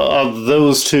 of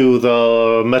those two,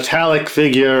 the metallic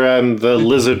figure and the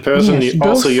lizard person, Yes,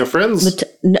 also both your friends?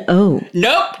 No.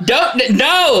 Nope,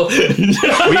 no.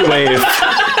 We wave.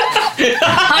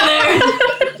 Hi there.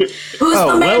 Who's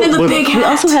the man in the big hat? We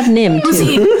also have Nim, Who's too.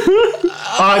 he?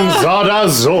 I'm Zada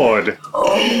Zord.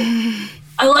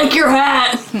 I like your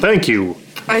hat. Thank you.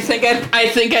 I think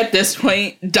at this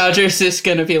point, Dodger's just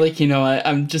gonna be like, you know what?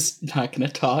 I'm just not gonna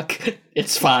talk.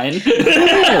 It's fine.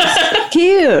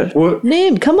 Here, What?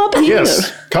 Nim, come up here.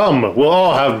 Yes, come. We'll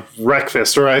all have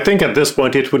breakfast, or I think at this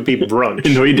point it would be brunch,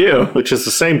 And we do. which is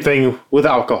the same thing with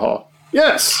alcohol.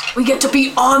 Yes. We get to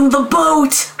be on the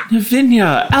boat.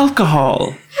 Navinia,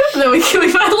 alcohol. And then we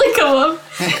finally come up.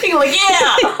 Being like,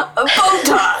 yeah, boat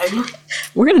time.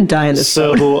 We're gonna die in this.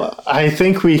 So I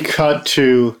think we cut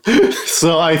to.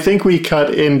 So I think we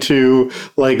cut into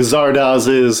like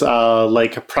Zardaz's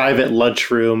like private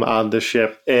lunchroom on the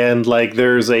ship, and like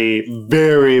there's a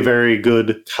very very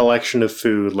good collection of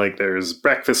food. Like there's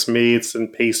breakfast meats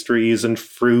and pastries and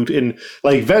fruit and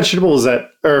like vegetables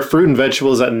fruit and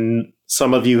vegetables that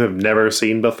some of you have never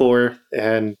seen before.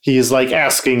 And he's like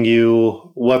asking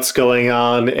you what's going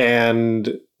on,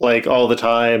 and like all the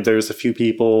time there's a few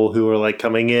people who are like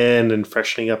coming in and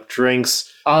freshening up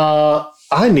drinks.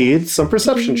 I need some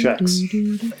perception checks.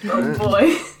 Oh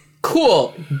boy.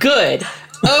 Cool. Good.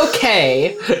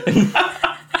 Okay.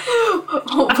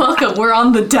 Oh, welcome. We're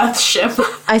on the death ship.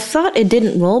 I thought it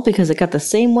didn't roll because it got the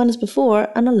same one as before,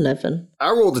 an 11. I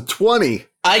rolled a 20.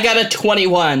 I got a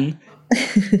 21.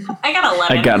 I got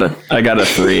 11. I got a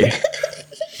 3.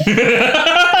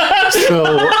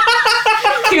 So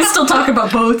He was still talking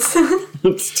about boats.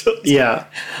 yeah.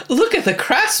 Look at the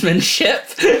craftsmanship.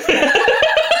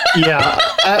 Yeah,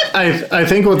 I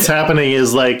think what's happening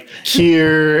is like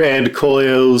Kier and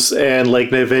Koyos and like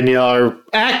Navinia are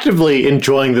actively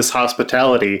enjoying this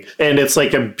hospitality, and it's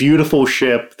like a beautiful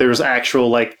ship. There's actual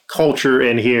like culture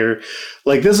in here.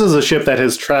 Like this is a ship that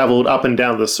has traveled up and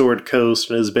down the Sword Coast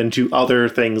and has been to other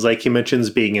things. Like he mentions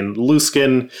being in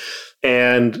Luskan,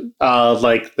 and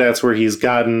like that's where he's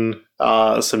gotten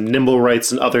some nimble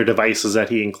rights and other devices that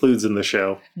he includes in the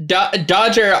show.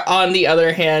 Dodger, on the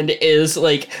other hand, is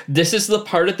like, this is the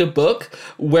part of the book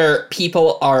where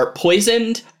people are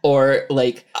poisoned or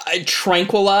like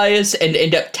tranquilized and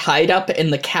end up tied up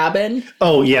in the cabin.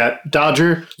 Oh yeah,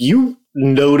 Dodger, you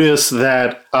notice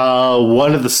that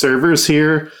one of the servers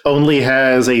here only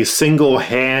has a single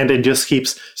hand and just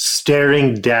keeps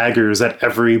staring daggers at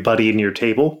everybody in your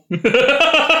table.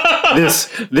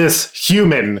 This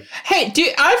human. Hey,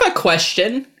 I have a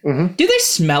question. Mm-hmm. Do they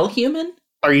smell human?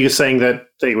 Are you saying that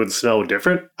they would smell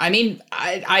different? I mean,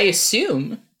 I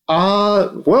assume.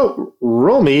 Well,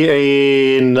 roll me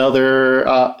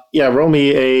roll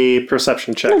me a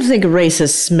perception I check. don't think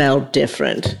races smell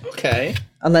different. Okay.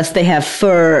 Unless they have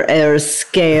fur or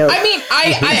scale. I mean,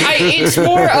 it's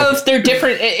more of they're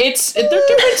different. They're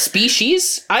different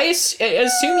species. I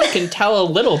assume you can tell a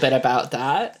little bit about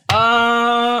that.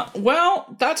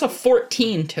 Well, that's a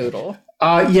 14 total.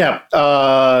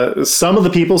 Some of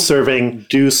the people serving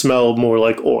do smell more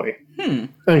like Oi.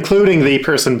 Including the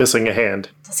person missing a hand.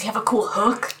 Does he have a cool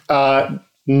hook?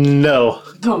 No.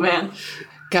 Oh man.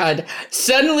 God,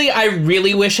 suddenly I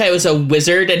really wish I was a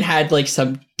wizard and had like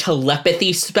some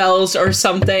telepathy spells or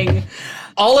something.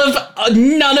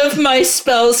 None of my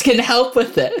spells can help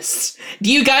with this.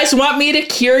 Do you guys want me to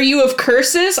cure you of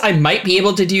curses? I might be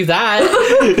able to do that.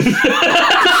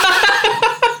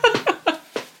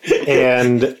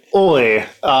 And Oi,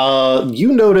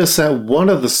 you notice that one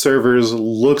of the servers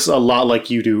looks a lot like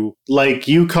you do. Like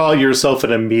you call yourself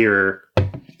in a mirror,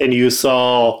 and you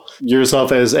saw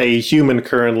yourself as a human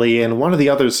currently, and one of the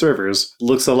other servers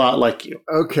looks a lot like you.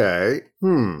 Okay.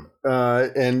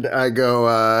 And I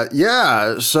go,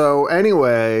 yeah. So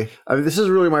anyway, I mean, this is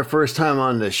really my first time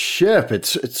on this ship.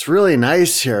 It's really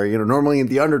nice here. You know, normally in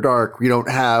the Underdark, we don't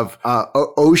have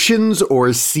oceans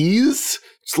or seas.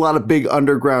 It's a lot of big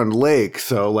underground lakes.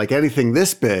 So like anything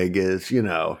this big is, you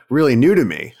know, really new to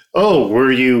me. Oh,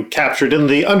 were you captured in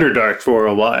the Underdark for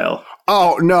a while?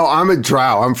 Oh, no, I'm a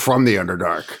drow. I'm from the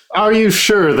Underdark. Are you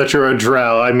sure that you're a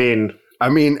drow? I mean, I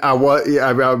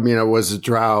was a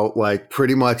drow like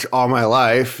pretty much all my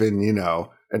life, and you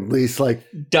know, at least like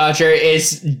Dodger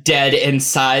is dead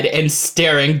inside and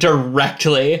staring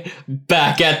directly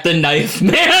back at the knife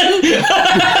man.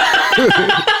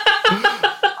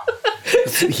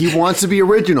 he wants to be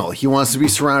original. He wants to be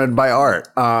surrounded by art.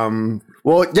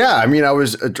 Well, yeah, I mean, I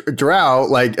was a drow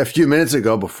like a few minutes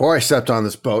ago before I stepped on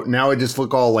this boat. Now I just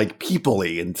look all like people-y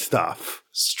and stuff.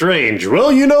 strange.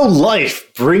 Well, you know,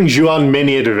 life brings you on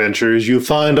many adventures. You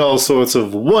find all sorts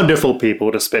of wonderful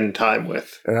people to spend time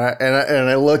with. And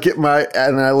I look at my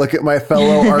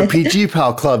fellow RPG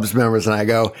Pal Clubs members and I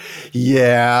go,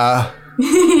 yeah.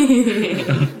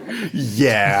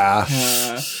 Yeah.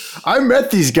 I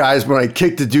met these guys when I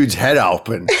kicked the dude's head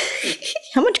open.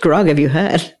 How much grog have you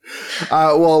had?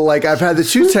 Well, like I've had the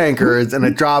 2 tankards and I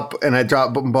drop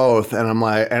them both, and I'm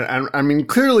like, and I mean,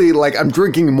 clearly, like I'm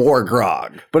drinking more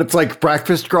grog, but it's like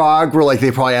breakfast grog where like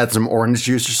they probably add some orange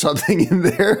juice or something in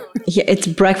there. Yeah, it's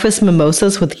breakfast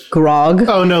mimosas with grog.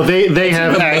 Oh no, they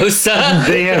have Mimosa.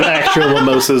 they have actual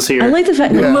mimosas here. I like the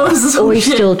fact that Mimosas. Oi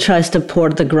still tries to pour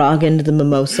the grog into the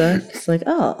mimosa. It's like,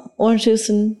 oh, orange juice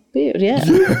and beer, yeah.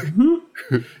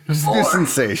 Just new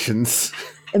sensations.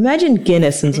 Imagine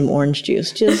Guinness and some orange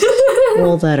juice. Just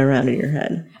roll that around in your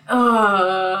head.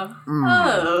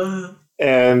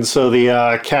 And so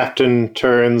the captain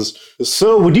turns.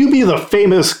 So, would you be the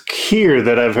famous Kier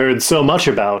that I've heard so much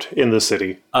about in the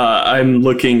city? I'm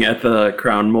looking at the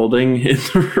crown molding in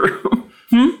the room.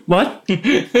 What?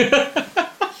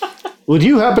 Would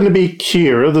you happen to be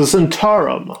Kier of the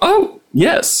Zentarum? Oh,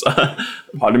 yes.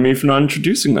 Pardon me for not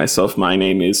introducing myself. My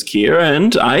name is Kier,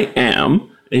 and I am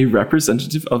a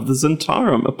representative of the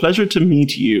Zentarum. A pleasure to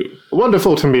meet you.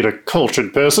 Wonderful to meet a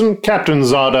cultured person, Captain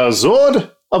Zada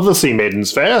Zord of the Sea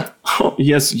Maidens Fair. Oh,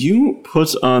 yes, you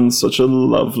put on such a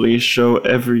lovely show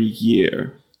every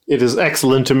year. It is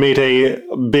excellent to meet a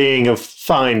being of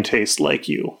fine taste like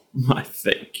you. Why,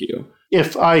 thank you.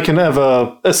 If I can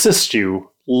ever assist you,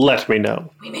 let me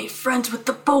know. We made friends with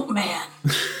the boatman.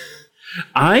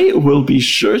 I will be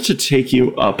sure to take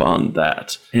you up on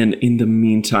that. And in the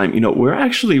meantime, we're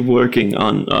actually working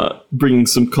on bringing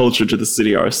some culture to the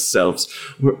city ourselves.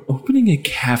 We're opening a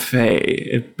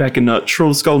cafe back in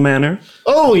Trollskull Manor.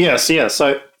 Oh, yes,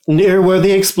 near where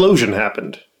the explosion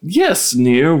happened. Yes,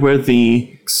 near where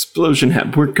the explosion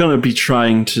happened. We're going to be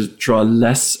trying to draw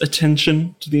less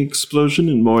attention to the explosion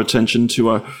and more attention to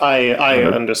our I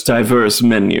understand. diverse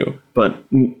menu. But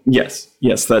yes,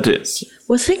 that is.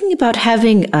 We're thinking about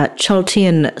having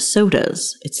Chaltian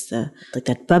sodas. It's like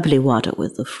that bubbly water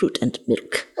with the fruit and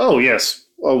milk. Oh, yes.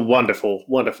 A wonderful,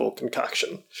 wonderful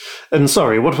concoction. And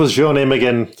sorry, what was your name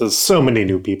again? There's so many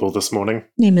new people this morning.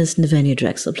 Name is Navenia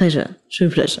Drexel. Pleasure. True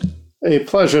pleasure. A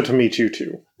pleasure to meet you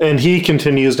too. And he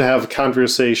continues to have a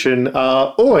conversation.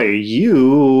 Oi,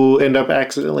 you end up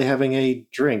accidentally having a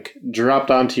drink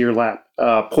dropped onto your lap,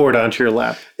 poured onto your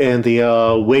lap. And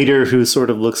the waiter, who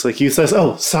sort of looks like you, says,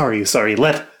 oh, sorry,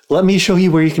 let me show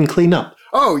you where you can clean up.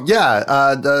 Oh,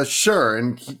 yeah, sure.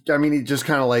 And he just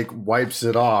kind of like wipes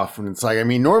it off. And it's like,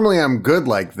 normally I'm good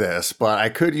like this, but I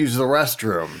could use the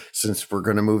restroom since we're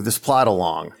going to move this plot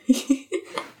along.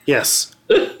 Yes.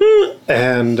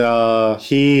 And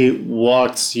he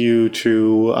walks you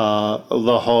to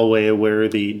the hallway where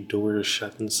the door is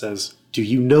shut and says, do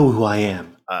you know who I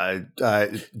am?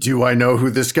 Do I know who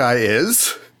this guy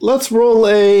is? Let's roll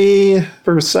a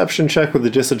perception check with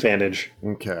a disadvantage.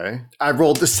 Okay. I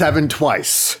rolled the 7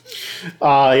 twice.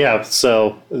 Yeah,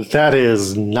 so that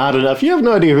is not enough. You have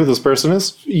no idea who this person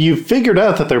is. You figured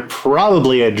out that they're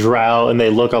probably a drow and they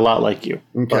look a lot like you.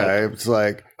 Okay, it's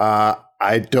like,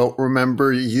 I don't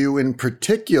remember you in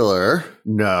particular.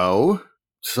 No.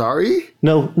 Sorry?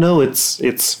 No,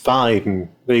 it's fine.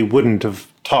 They wouldn't have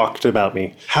talked about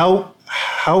me. How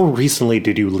recently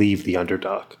did you leave the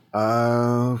Underdark?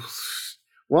 Well,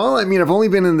 I've only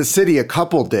been in the city a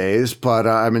couple days, but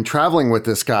I've been traveling with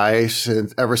this guy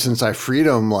ever since I freed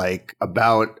him, like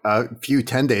about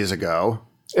 10 days ago.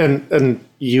 And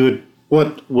you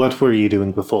would, what were you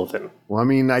doing before then? Well, I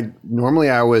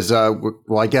was,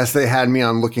 I guess they had me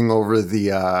on looking over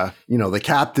the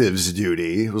captives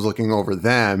duty. I was looking over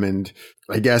them, and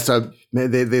I guess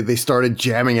they started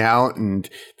jamming out and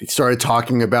they started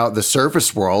talking about the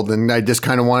surface world, and I just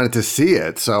kind of wanted to see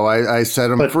it. So I set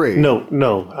them free. No.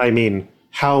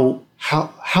 How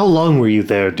long were you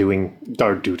there doing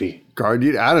guard duty? Guard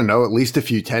duty? I don't know, at least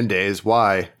 10 days.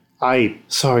 Why?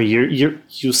 Sorry,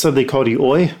 you said they called you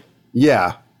Oi?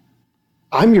 Yeah.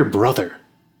 I'm your brother.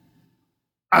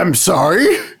 I'm sorry?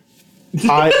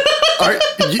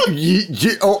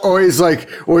 Always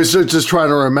just trying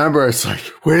to remember. It's like,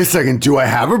 wait a second, do I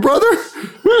have a brother?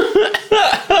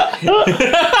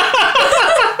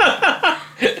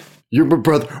 You're my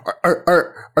brother.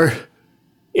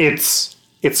 It's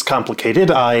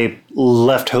complicated. I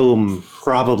left home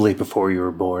probably before you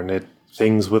were born.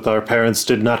 Things with our parents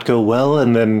did not go well,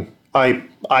 and then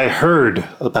I heard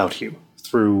about you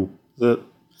through the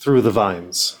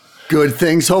vines. Good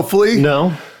things, hopefully?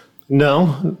 No,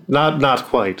 not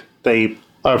quite.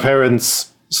 Our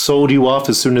parents sold you off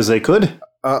as soon as they could.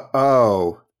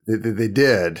 They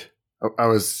did. I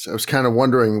was kind of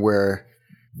wondering where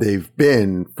they've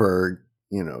been for,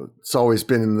 it's always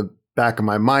been in the back of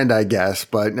my mind, I guess.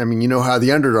 But you know how the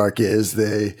Underdark is.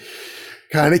 They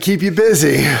kind of keep you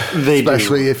busy,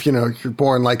 especially if, you're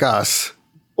born like us.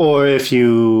 Or if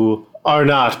you are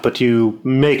not, but you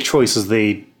make choices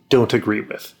they don't agree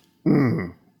with.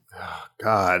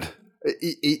 God.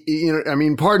 I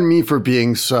mean, pardon me for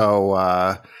being so,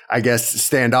 I guess,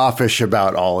 standoffish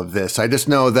about all of this. I just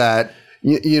know that,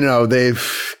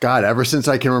 ever since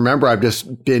I can remember, I've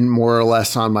just been more or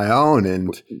less on my own.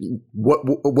 And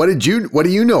what do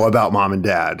you know about mom and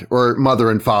dad or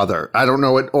mother and father? I don't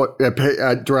know what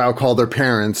Drow call their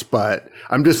parents, but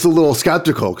I'm just a little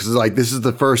skeptical because this is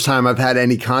the first time I've had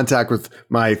any contact with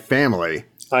my family.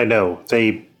 I know.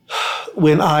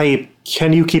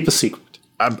 Can you keep a secret?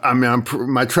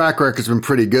 My track record's been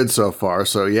pretty good so far,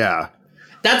 so yeah.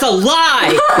 That's a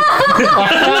lie!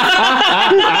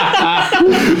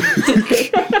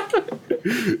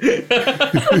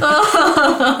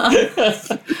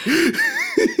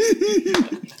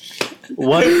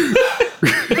 What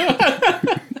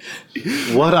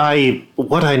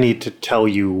I need to tell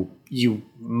you, you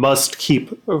must keep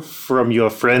from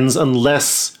your friends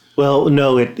unless, well,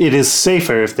 no, it is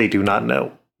safer if they do not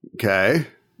know. Okay.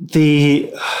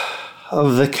 The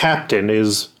captain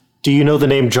is... Do you know the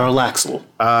name Jarlaxle?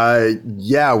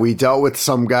 Yeah, we dealt with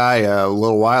some guy a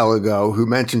little while ago who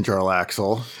mentioned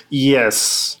Jarlaxle.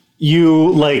 Yes.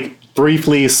 You,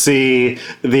 briefly see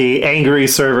the angry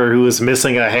server who is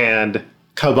missing a hand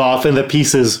come off and the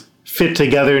pieces fit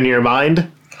together in your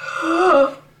mind?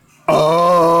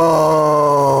 Oh!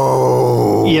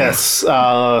 Yes,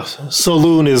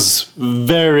 Saloon is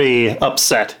very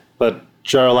upset, but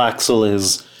Jarlaxle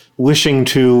is... wishing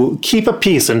to keep a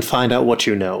peace and find out what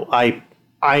you know. I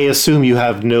assume you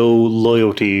have no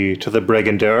loyalty to the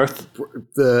Bregendarth.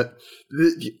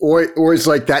 Or it's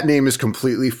that name is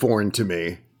completely foreign to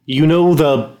me. You know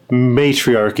the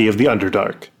matriarchy of the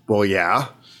Underdark. Well, yeah.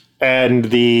 And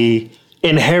the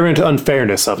inherent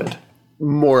unfairness of it.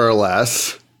 More or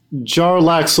less.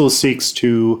 Jarlaxle seeks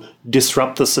to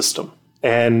disrupt the system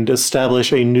and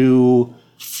establish a new,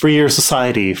 freer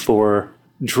society for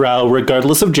Drow,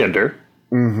 regardless of gender.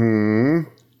 Mm-hmm.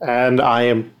 And I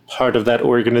am part of that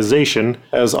organization,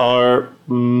 as are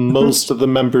most of the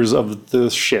members of the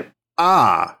ship.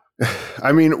 Ah.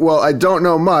 I mean, well, I don't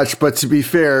know much, but to be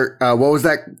fair, what was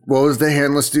the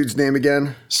handless dude's name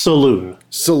again? Saloon.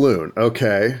 Saloon,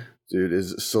 okay. Dude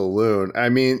is Saloon. I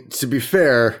mean, to be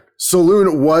fair,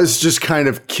 Saloon was just kind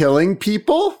of killing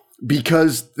people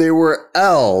because they were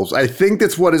elves. I think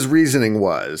that's what his reasoning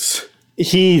was.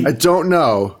 I don't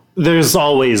know. There's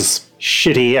always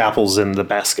shitty apples in the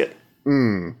basket.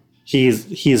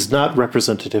 He's not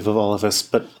representative of all of us,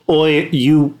 but Oi,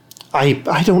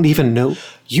 I don't even know.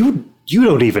 You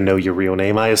don't even know your real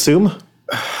name, I assume.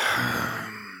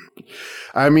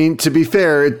 I mean, to be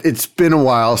fair, it's been a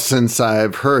while since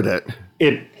I've heard it.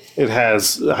 It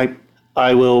has.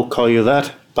 I will call you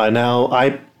that by now.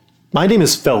 My name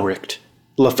is Felrict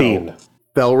Lafine.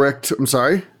 Felrict, I'm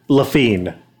sorry?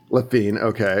 Lafine,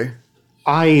 okay.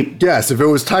 Yes, if it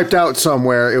was typed out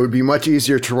somewhere, it would be much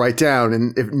easier to write down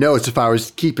and notes if I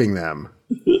was keeping them.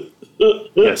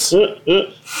 Yes.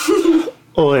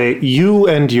 Oi, you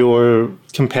and your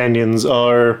companions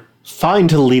are fine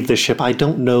to leave the ship. I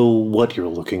don't know what you're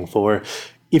looking for.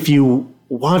 If you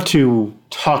want to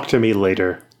talk to me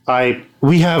later,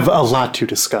 we have a lot to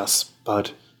discuss,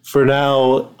 but for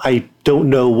now, I don't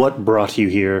know what brought you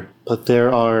here, but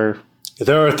there are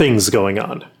things going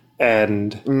on.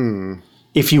 And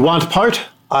if you want part,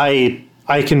 I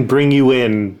can bring you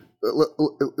in.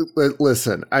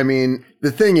 Listen, I mean,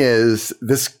 the thing is,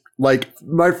 this, my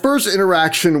first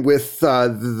interaction with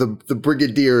the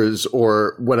Brigadiers,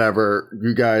 or whatever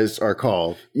you guys are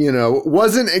called,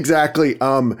 wasn't exactly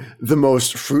the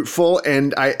most fruitful,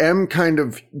 and I am kind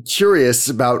of curious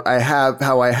about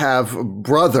how I have a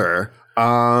brother.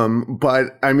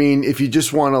 But I mean, if you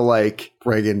just want to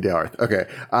Bregendarth, okay.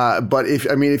 But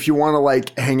if you want to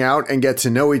hang out and get to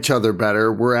know each other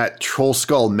better, we're at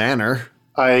Trollskull Manor.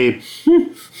 I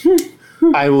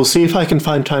will see if I can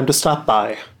find time to stop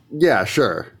by. Yeah,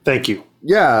 sure. Thank you.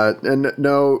 Yeah, and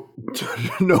no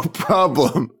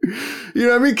problem. You know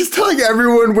what I mean? Because telling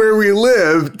everyone where we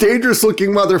live, dangerous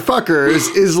looking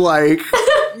motherfuckers, is par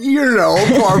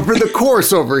for the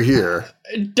course over here.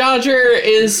 Dodger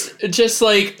is just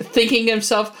thinking to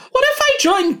himself, what if I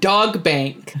joined Dog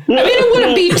Bank? I mean, it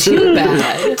wouldn't be too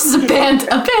bad. It's abandoned.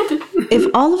 If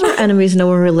all of our enemies know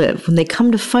where we live, when they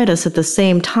come to fight us at the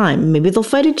same time, maybe they'll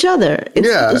fight each other.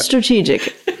 It's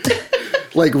strategic.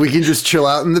 We can just chill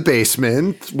out in the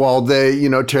basement while they,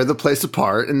 tear the place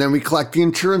apart, and then we collect the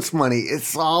insurance money.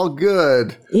 It's all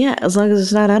good. Yeah, as long as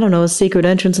it's not, a secret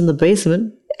entrance in the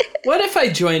basement. What if I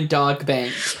joined Dog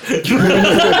Bank? Lord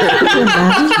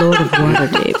of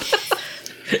Waterdeep.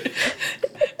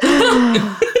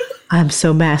 I'm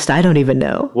so masked, I don't even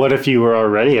know. What if you were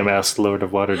already a masked Lord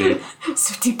of Waterdeep?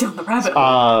 So deep down the rabbit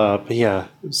hole. But yeah.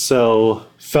 So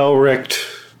Felric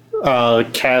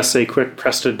casts a quick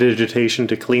prestidigitation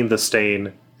to clean the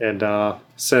stain and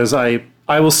says, I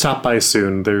will stop by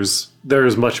soon. There is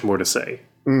much more to say.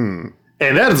 And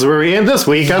that is where we end this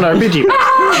week on RPG.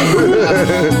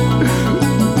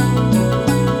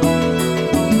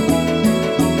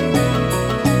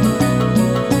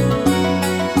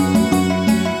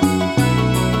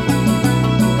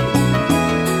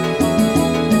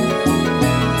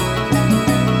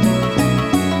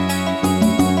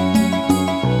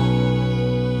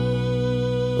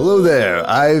 Hello there,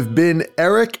 I've been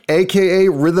Eric, aka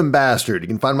Rhythm Bastard. You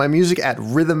can find my music at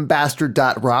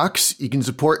rhythmbastard.rocks. You can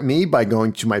support me by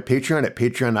going to my Patreon at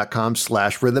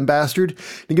patreon.com/rhythmbastard.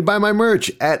 You can buy my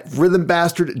merch at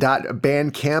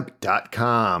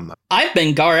rhythmbastard.bandcamp.com. I've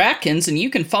been Gar Atkins, and you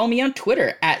can follow me on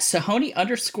Twitter at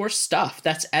Sahoni_stuff.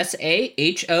 That's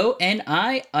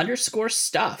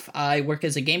SAHONI_stuff. I work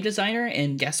as a game designer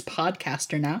and guest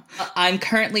podcaster now. I'm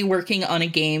currently working on a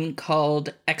game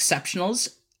called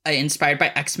Exceptionals, inspired by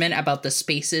X-Men, about the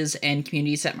spaces and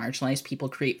communities that marginalized people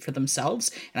create for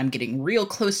themselves. And I'm getting real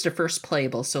close to first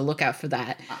playable, so look out for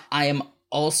that. I am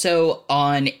also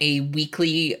on a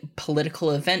weekly political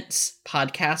events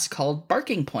podcast called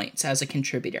Barking Points as a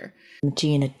contributor. I'm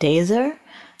Gina Dazer.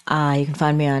 You can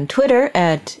find me on Twitter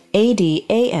at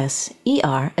ADASER,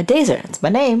 Dazer. That's my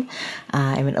name.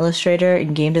 I'm an illustrator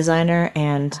and game designer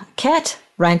and cat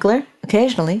wrangler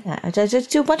occasionally. I just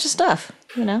do a bunch of stuff,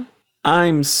 you know.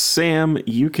 I'm Sam.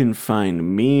 You can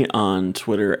find me on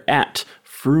Twitter at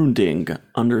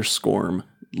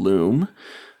Froonding_Loom.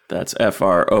 That's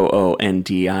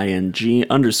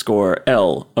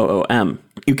FROONDING_LOOM.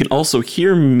 You can also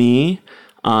hear me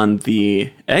on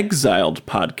the Exiled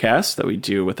podcast that we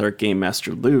do with our Game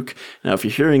Master Luke. Now, if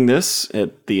you're hearing this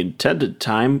at the intended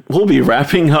time, we'll be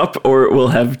wrapping up or we'll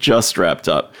have just wrapped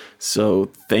up. So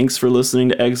thanks for listening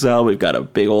to Exile. We've got a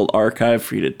big old archive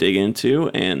for you to dig into,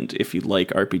 and if you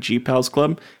like RPG Pals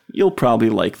Club, you'll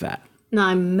probably like that.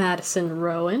 I'm Madison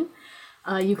Rowan.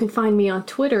 You can find me on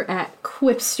Twitter at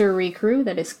QuipsterRecru.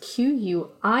 That is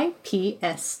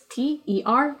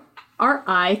QUIPSTERRIKURU.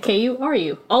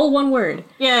 All one word.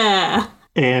 Yeah.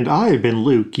 And I've been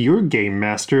Luke, your game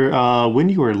master. When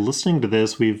you are listening to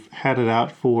this, we've had it out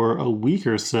for a week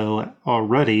or so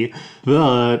already,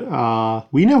 but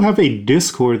we now have a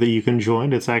Discord that you can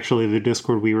join. It's actually the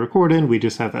Discord we record in. We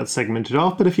just have that segmented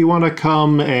off, but if you want to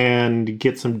come and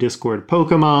get some Discord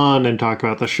Pokemon and talk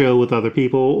about the show with other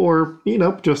people, or, you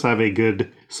know, just have a good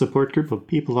support group of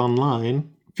people online,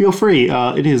 feel free.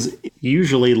 It is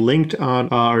usually linked on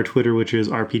our Twitter, which is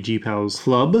RPG Pals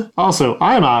Club. Also,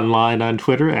 I'm online on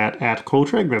Twitter at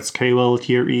Koltreg. That's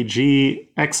KOLTREG.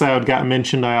 Exiled got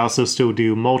mentioned. I also still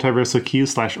do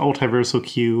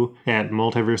multiversoq/ultiversoq at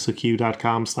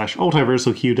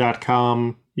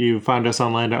multiversoq.com/ultiversoq.com. You find us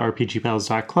online at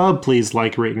rpgpals.club. Please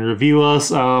like, rate, and review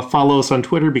us. Follow us on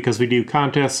Twitter because we do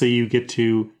contests, so you get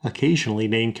to occasionally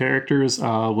name characters.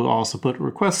 We'll also put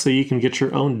requests so you can get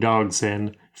your own dogs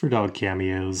in for dog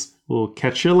cameos. We'll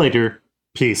catch you later.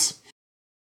 Peace.